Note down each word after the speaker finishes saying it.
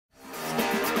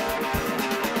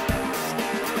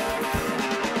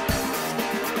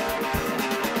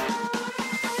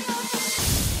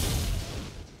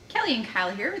everybody, and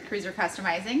Kyle here with Cruiser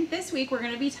Customizing. This week we're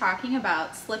going to be talking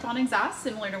about slip-on exhaust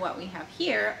similar to what we have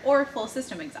here, or full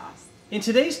system exhaust. In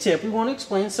today's tip, we want to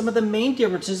explain some of the main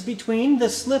differences between the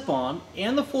slip-on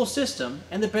and the full system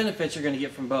and the benefits you're going to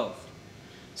get from both.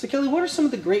 So Kelly, what are some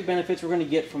of the great benefits we're going to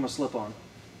get from a slip-on?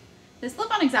 The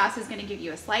slip-on exhaust is going to give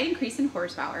you a slight increase in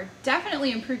horsepower,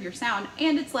 definitely improve your sound,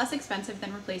 and it's less expensive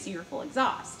than replacing your full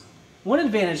exhaust. One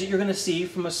advantage that you're going to see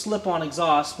from a slip-on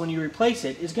exhaust when you replace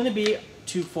it is going to be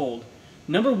twofold.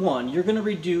 Number one, you're going to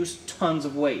reduce tons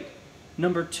of weight.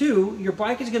 Number two, your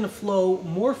bike is going to flow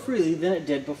more freely than it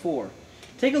did before.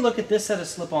 Take a look at this set of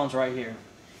slip-ons right here.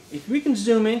 If we can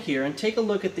zoom in here and take a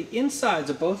look at the insides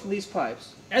of both of these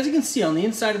pipes, as you can see on the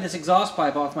inside of this exhaust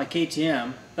pipe off my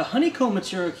KTM, the honeycomb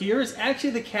material here is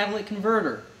actually the catalytic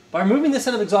converter. By removing this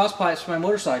set of exhaust pipes from my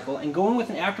motorcycle and going with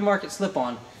an aftermarket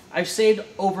slip-on, I've saved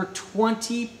over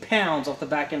 20 pounds off the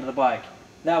back end of the bike.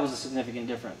 That was a significant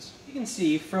difference. You can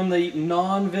see from the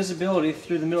non-visibility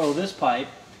through the middle of this pipe,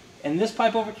 and this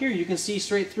pipe over here you can see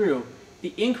straight through.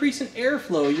 The increase in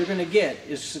airflow you're going to get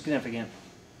is significant.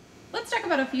 Let's talk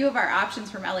about a few of our options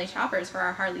from LA Choppers for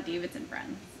our Harley-Davidson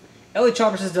friends. LA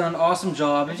Choppers has done an awesome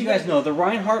job. As you guys know, the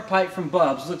Reinhardt pipe from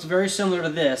Bubs looks very similar to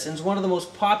this, and is one of the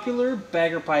most popular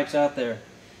bagger pipes out there.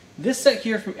 This set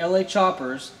here from LA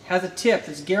Choppers has a tip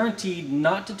that's guaranteed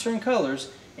not to turn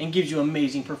colors and gives you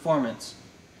amazing performance.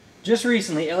 Just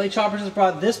recently, LA Choppers has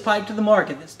brought this pipe to the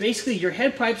market. That's basically your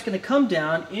head pipe's going to come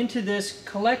down into this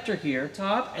collector here,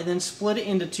 top, and then split it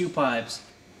into two pipes.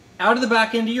 Out of the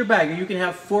back end of your bagger, you can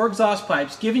have 4 exhaust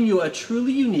pipes, giving you a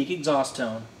truly unique exhaust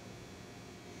tone.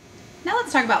 Now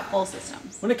let's talk about full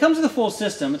systems. When it comes to the full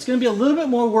system, it's going to be a little bit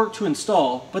more work to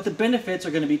install, but the benefits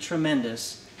are going to be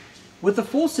tremendous. With the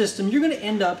full system, you're going to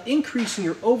end up increasing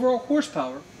your overall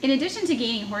horsepower. In addition to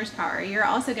gaining horsepower, you're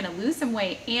also going to lose some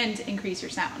weight and increase your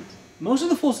sound. Most of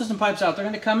the full system pipes out there are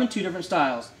going to come in 2 different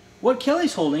styles. What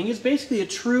Kelly's holding is basically a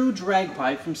true drag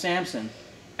pipe from Samson.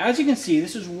 As you can see,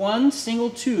 this is one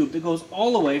single tube that goes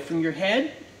all the way from your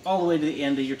head all the way to the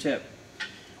end of your tip.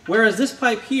 Whereas this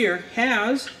pipe here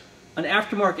has an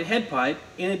aftermarket head pipe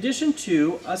in addition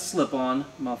to a slip-on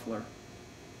muffler.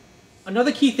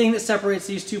 Another key thing that separates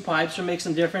these two pipes or makes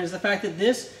them different is the fact that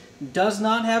this does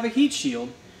not have a heat shield,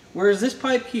 whereas this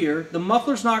pipe here, the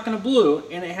muffler's not going to blue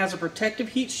and it has a protective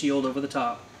heat shield over the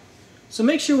top. So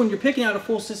make sure when you're picking out a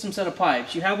full system set of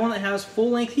pipes, you have one that has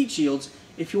full-length heat shields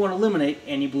if you want to eliminate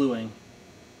any bluing.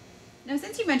 Now,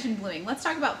 since you mentioned bluing, let's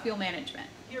talk about fuel management.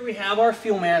 Here we have our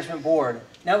fuel management board.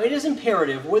 Now it is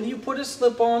imperative whether you put a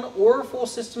slip-on or a full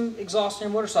system exhaust on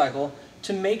your motorcycle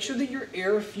to make sure that your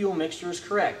air-fuel mixture is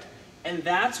correct. And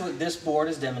that's what this board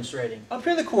is demonstrating. Up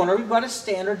here in the corner, we've got a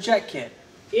standard jet kit.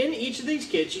 In each of these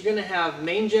kits, you're going to have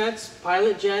main jets,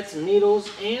 pilot jets, needles,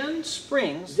 and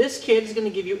springs. This kit is going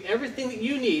to give you everything that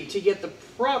you need to get the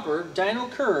proper dyno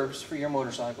curves for your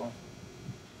motorcycle.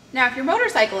 Now, if your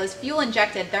motorcycle is fuel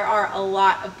injected, there are a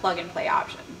lot of plug-and-play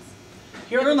options.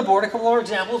 Here on the board, a couple of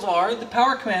examples are the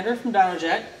Power Commander from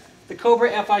DynoJet, the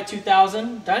Cobra FI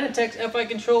 2000, Dynatex FI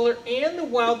controller, and the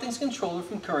Wild Things controller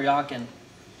from Kuryakin.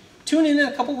 Tune in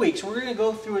a couple weeks where we're going to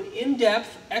go through an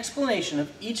in-depth explanation of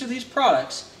each of these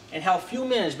products and how fuel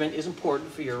management is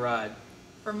important for your ride.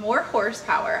 For more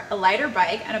horsepower, a lighter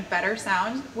bike, and a better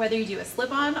sound, whether you do a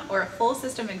slip-on or a full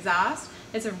system exhaust,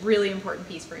 it's a really important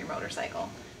piece for your motorcycle.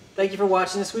 Thank you for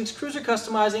watching this week's Cruiser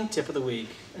Customizing Tip of the Week.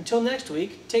 Until next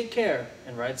week, take care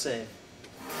and ride safe.